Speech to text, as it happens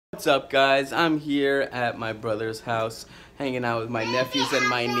What's up, guys? I'm here at my brother's house hanging out with my nephews and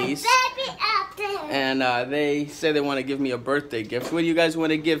my niece, and they say they want to give me a birthday gift. What do you guys want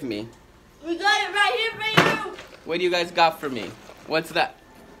to give me? We got it right here for you. What do you guys got for me? What's that?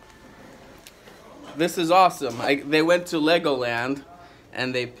 This is awesome. They went to Legoland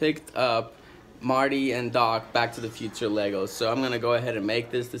and they picked up Marty and Doc Back to the Future Legos. So I'm gonna go ahead and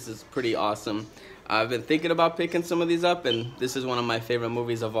make this. This is pretty awesome. I've been thinking about picking some of these up, and this is one of my favorite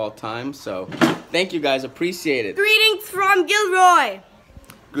movies of all time. So thank you guys, appreciate it. Greetings from Gilroy.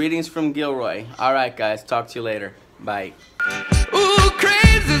 Greetings from Gilroy. All right, guys, talk to you later. Bye. Ooh,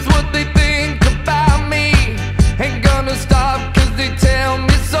 crazy is what they think about me. Ain't gonna stop 'cause they tell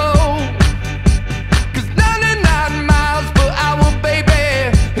me so. 'Cause 99 miles per hour,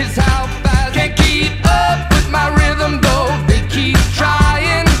 baby, is how fast. Can't keep up with my rhythm though. They keep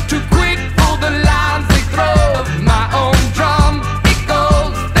trying, too quick for the lines they throw. My own drum, it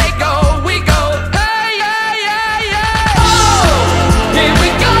goes, they go, we go. Hey, yeah, yeah, yeah. Oh, here we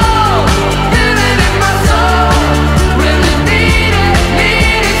go. Feel it in my soul. Really need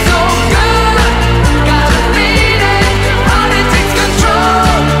it so good. Gotta beat it, heart it takes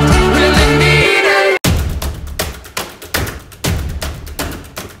control. Really need it.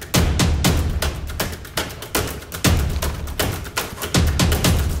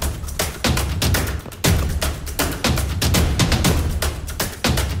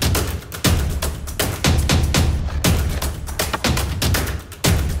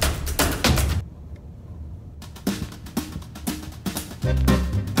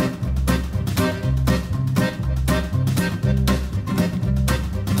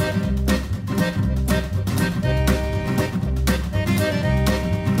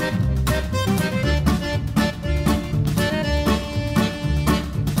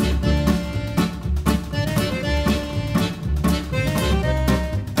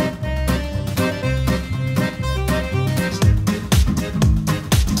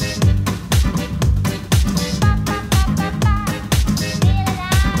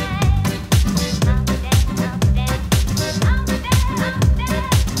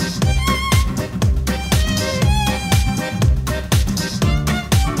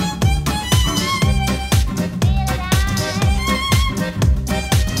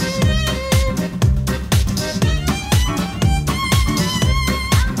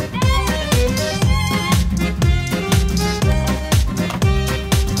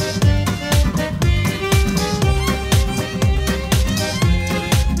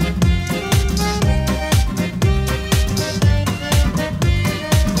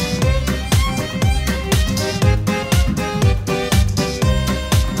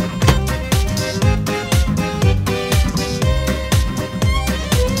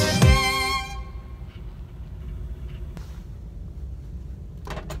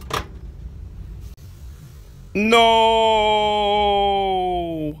 No.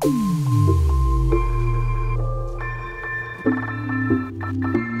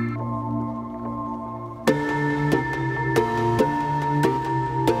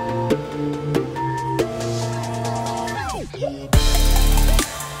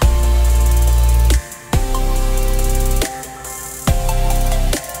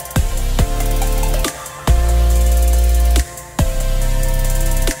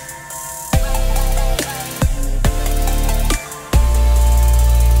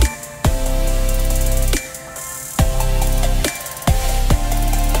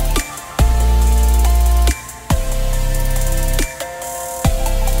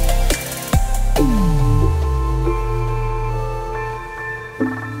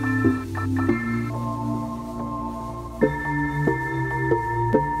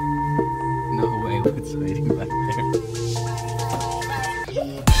 No way, what's waiting back there?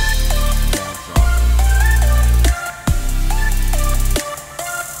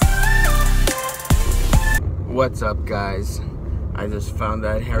 What's up, guys? I just found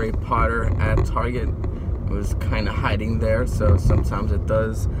that Harry Potter at Target. It was kind of hiding there, so sometimes it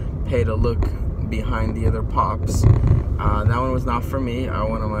does pay to look behind the other pops. That one was not for me.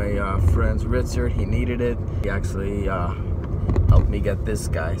 One of my friends, Richard, he needed it. He actually helped me get this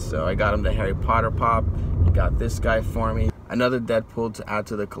guy. So I got him the Harry Potter pop. He got this guy for me. Another Deadpool to add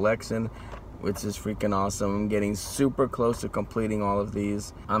to the collection, which is freaking awesome. I'm getting super close to completing all of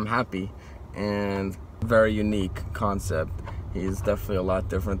these. I'm happy, and very unique concept. He's definitely a lot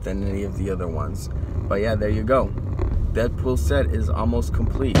different than any of the other ones. But yeah, there you go. Deadpool set is almost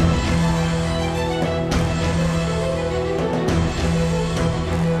complete.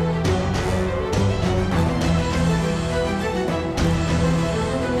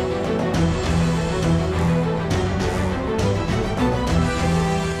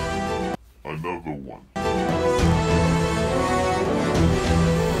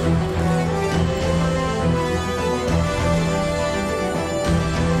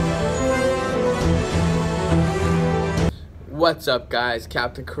 What's up, guys?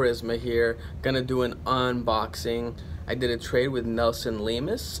 Captain Charisma here. Gonna do an unboxing. I did a trade with Nelson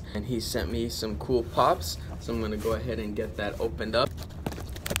Lemus and he sent me some cool pops, so I'm gonna go ahead and get that opened up.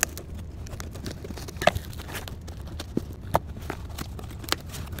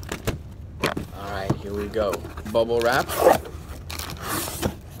 Alright, here we go. Bubble wrap.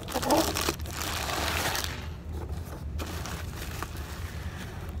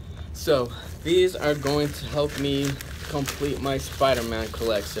 So these are going to help me complete my Spider-Man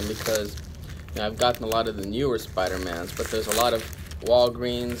collection because I've gotten a lot of the newer Spider-Mans, but there's a lot of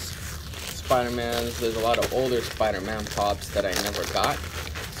Walgreens Spider-Mans, there's a lot of older Spider-Man pops that I never got.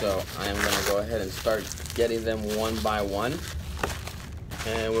 So I'm going to go ahead and start getting them one by one.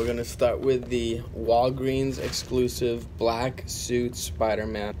 And we're going to start with the Walgreens exclusive black suit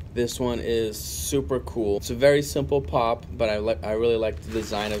Spider-Man. This one is super cool. It's a very simple pop, but I really like the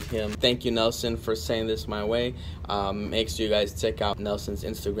design of him. Thank you, Nelson, for sending this my way. Make sure you guys check out Nelson's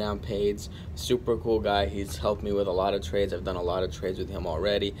Instagram page. Super cool guy. He's helped me with a lot of trades. I've done a lot of trades with him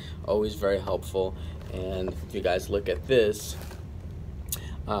already. Always very helpful. And if you guys look at this,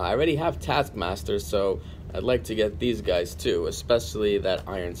 I already have Taskmaster, so I'd like to get these guys too, especially that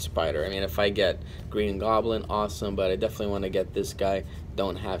Iron Spider. I mean, if I get Green Goblin, awesome, but I definitely want to get this guy.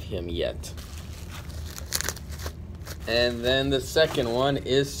 Don't have him yet. And then the second one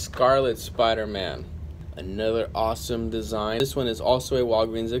is Scarlet Spider-Man. Another awesome design. This one is also a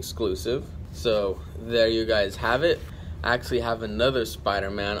Walgreens exclusive. So there you guys have it. I actually have another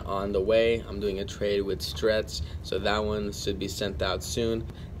Spider-Man on the way. I'm doing a trade with Stretch, so that one should be sent out soon.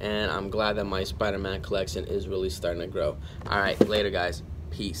 And I'm glad that my Spider-Man collection is really starting to grow. Alright, later guys.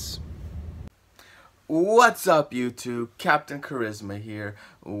 Peace. What's up, YouTube? Captain Charisma here.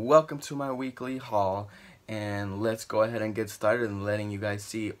 Welcome to my weekly haul. And let's go ahead and get started and letting you guys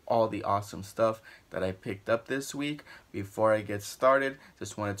see all the awesome stuff that I picked up this week. Before I get started,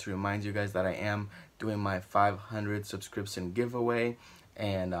 just wanted to remind you guys that I am doing my 500 subscription giveaway,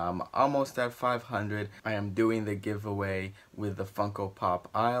 and I'm almost at 500. I am doing the giveaway with the Funko Pop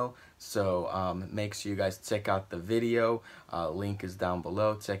Aisle, so make sure you guys check out the video. Link is down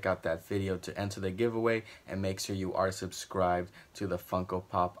below. Check out that video to enter the giveaway, and make sure you are subscribed to the Funko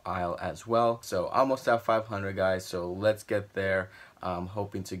Pop Aisle as well. So almost at 500, guys, so let's get there.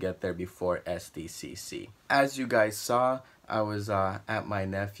 Hoping to get there before SDCC. As you guys saw, I was at my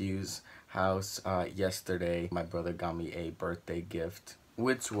nephew's house yesterday. My brother got me a birthday gift,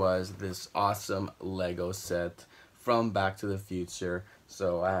 which was this awesome Lego set from Back to the Future.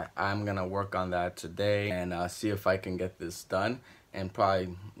 So I'm gonna work on that today and see if I can get this done, and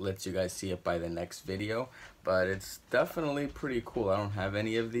probably let you guys see it by the next video. But it's definitely pretty cool. I don't have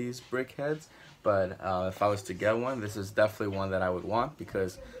any of these brick heads, but if I was to get one, this is definitely one that I would want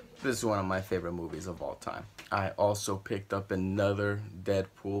because this is one of my favorite movies of all time. I also picked up another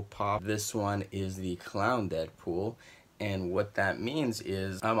Deadpool pop. This one is the Clown Deadpool, and what that means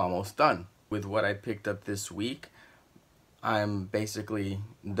is I'm almost done with what I picked up this week. I'm basically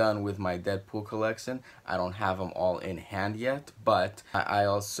done with my Deadpool collection. I don't have them all in hand yet, but I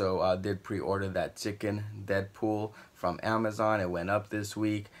also did pre-order that chicken Deadpool from Amazon. It went up this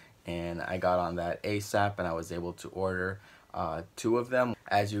week, and I got on that ASAP, and I was able to order 2 of them.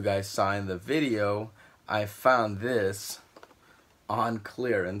 As you guys saw in the video, I found this on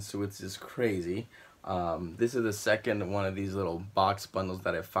clearance, which is crazy. This is the second one of these little box bundles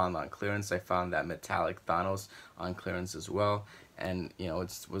that I found on clearance. I found that metallic Thanos on clearance as well, and you know,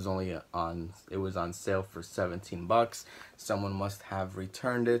 it was on sale for 17 bucks. Someone must have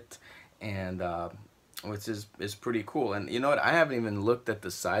returned it, and which is pretty cool. And you know what, I haven't even looked at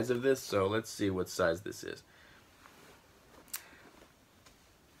the size of this, so let's see what size this is.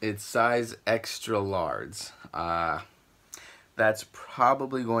 It's size extra large. That's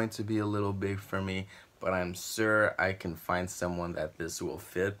probably going to be a little big for me, but I'm sure I can find someone that this will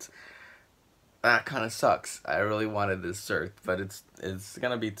fit. That kind of sucks. I really wanted this shirt, but it's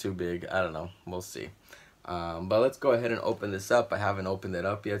gonna be too big. I don't know. We'll see. But let's go ahead and open this up. I haven't opened it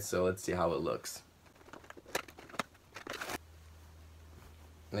up yet, so let's see how it looks.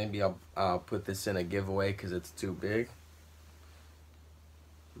 Maybe I'll put this in a giveaway because it's too big.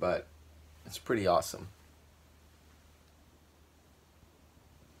 But it's pretty awesome.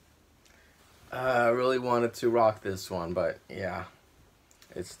 I really wanted to rock this one, but yeah,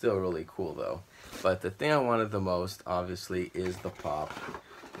 it's still really cool though. But the thing I wanted the most, obviously, is the pop.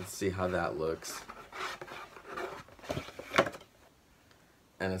 Let's see how that looks.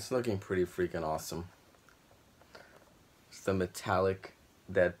 And it's looking pretty freaking awesome. It's the metallic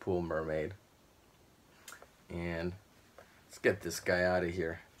Deadpool mermaid. And let's get this guy out of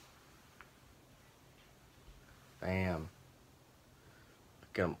here. Bam.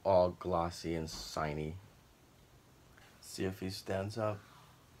 Get him all glossy and shiny. See if he stands up.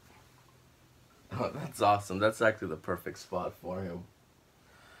 Oh, that's awesome. That's actually the perfect spot for him.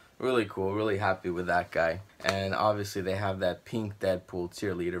 Really cool. Really happy with that guy. And obviously they have that pink Deadpool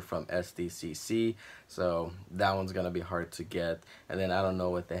cheerleader from SDCC. So that one's going to be hard to get. And then I don't know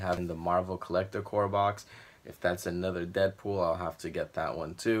what they have in the Marvel Collector Core box. If that's another Deadpool, I'll have to get that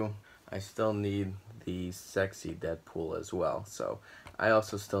one too. I still need the sexy Deadpool as well. So I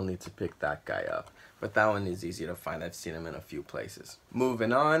also still need to pick that guy up. But that one is easy to find. I've seen him in a few places.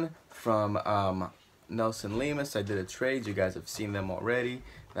 Moving on from Nelson Lemus, I did a trade. You guys have seen them already.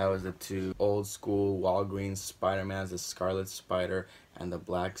 That was the two old school Walgreens Spider-Mans, the Scarlet Spider and the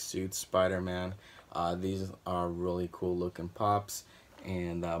Black Suit Spider-Man. These are really cool looking pops.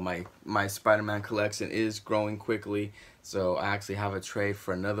 And my Spider-Man collection is growing quickly. So I actually have a trade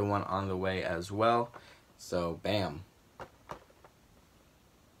for another one on the way as well. So bam.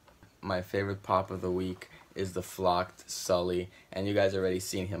 My favorite pop of the week is the Flocked Sully, and you guys already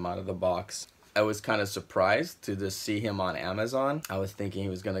seen him out of the box. I was kind of surprised to just see him on Amazon. I was thinking he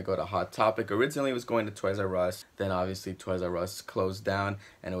was going to go to Hot Topic. Originally he was going to Toys R Us, then obviously Toys R Us closed down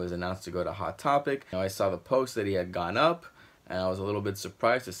and it was announced to go to Hot Topic. Now I saw the post that he had gone up, and I was a little bit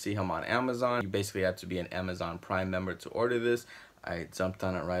surprised to see him on Amazon. You basically have to be an Amazon Prime member to order this. I jumped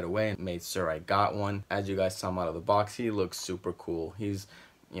on it right away and made sure I got one. As you guys saw him out of the box, he looks super cool. He's,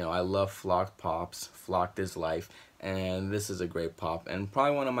 you know, I love Flocked pops. Flocked is life, and this is a great pop and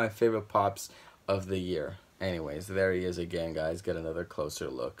probably one of my favorite pops of the year. Anyways, there he is again, guys. Get another closer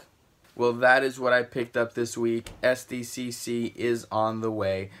look. Well, that is what I picked up this week. SDCC is on the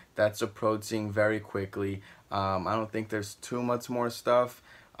way. That's approaching very quickly. I don't think there's too much more stuff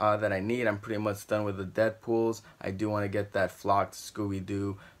that I need. I'm pretty much done with the Deadpools. I do want to get that Flocked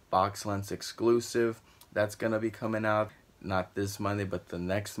Scooby-Doo box lens exclusive. That's going to be coming out. Not this Monday, but the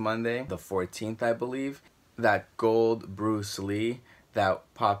next Monday, the 14th, I believe. That gold Bruce Lee that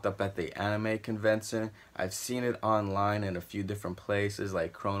popped up at the anime convention. I've seen it online in a few different places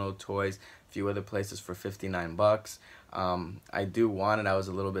like Chrono Toys, a few other places for 59 bucks. I do want it. I was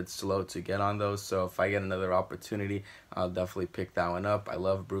a little bit slow to get on those, so if I get another opportunity, I'll definitely pick that one up. I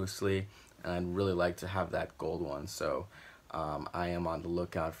love Bruce Lee, and I'd really like to have that gold one, so I am on the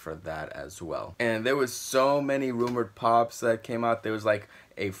lookout for that as well. And there was so many rumored pops that came out. There was like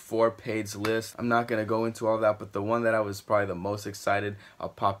a 4-page list. I'm not gonna go into all that, but the one that I was probably the most excited, a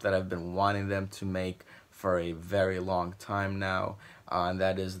pop that I've been wanting them to make for a very long time now, and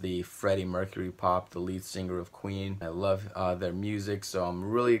that is the Freddie Mercury pop, the lead singer of Queen. I love their music, so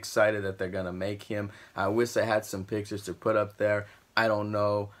I'm really excited that they're gonna make him. I wish I had some pictures to put up there. I don't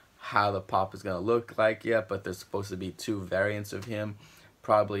know how the pop is gonna look like yet, but there's supposed to be 2 variants of him,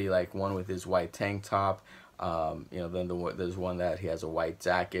 probably like one with his white tank top, you know, then there's one that he has a white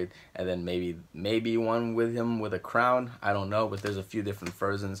jacket, and then maybe one with him with a crown. I don't know, but there's a few different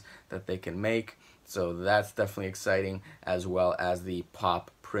versions that they can make, so that's definitely exciting, as well as the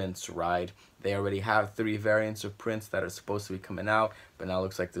Pop Prince ride. They already have 3 variants of Prince that are supposed to be coming out, but now it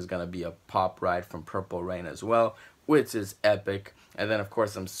looks like there's gonna be a pop ride from Purple Rain as well, which is epic. And then of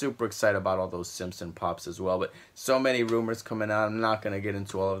course I'm super excited about all those Simpson pops as well, but so many rumors coming out. I'm not going to get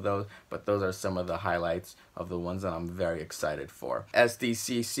into all of those, but those are some of the highlights of the ones that I'm very excited for.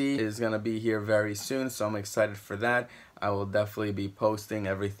 SDCC is going to be here very soon, so I'm excited for that. I will definitely be posting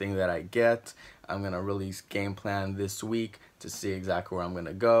everything that I get. I'm going to release game plan this week to see exactly where I'm going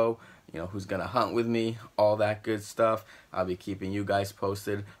to go, you know, who's going to hunt with me, all that good stuff. I'll be keeping you guys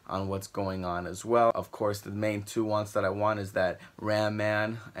posted on what's going on as well. Of course, the main 2 ones that I want is that Ram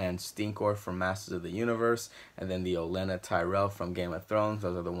Man and Stinkor from Masters of the Universe, and then the Olenna Tyrell from Game of Thrones.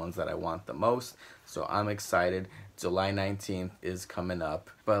 Those are the ones that I want the most, so I'm excited. July 19th is coming up.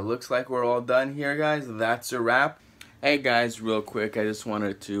 But it looks like we're all done here, guys. That's a wrap. Hey guys, real quick, I just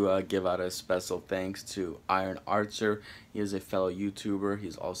wanted to give out a special thanks to Iron Archer. He is a fellow YouTuber.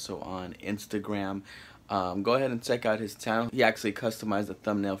 He's also on Instagram. Go ahead and check out his channel. He actually customized the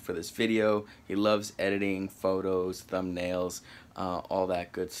thumbnail for this video. He loves editing photos, thumbnails, all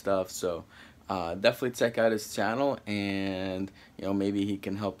that good stuff. So definitely check out his channel, and you know, maybe he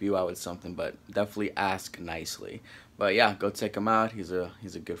can help you out with something, but definitely ask nicely. But yeah, go check him out. He's a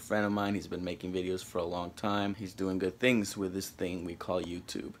good friend of mine. He's been making videos for a long time. He's doing good things with this thing we call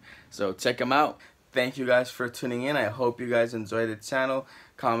YouTube. So check him out. Thank you guys for tuning in. I hope you guys enjoyed the channel.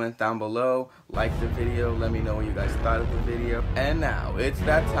 Comment down below, like the video, let me know what you guys thought of the video. And now it's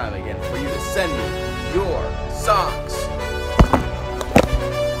that time again for you to send me your songs.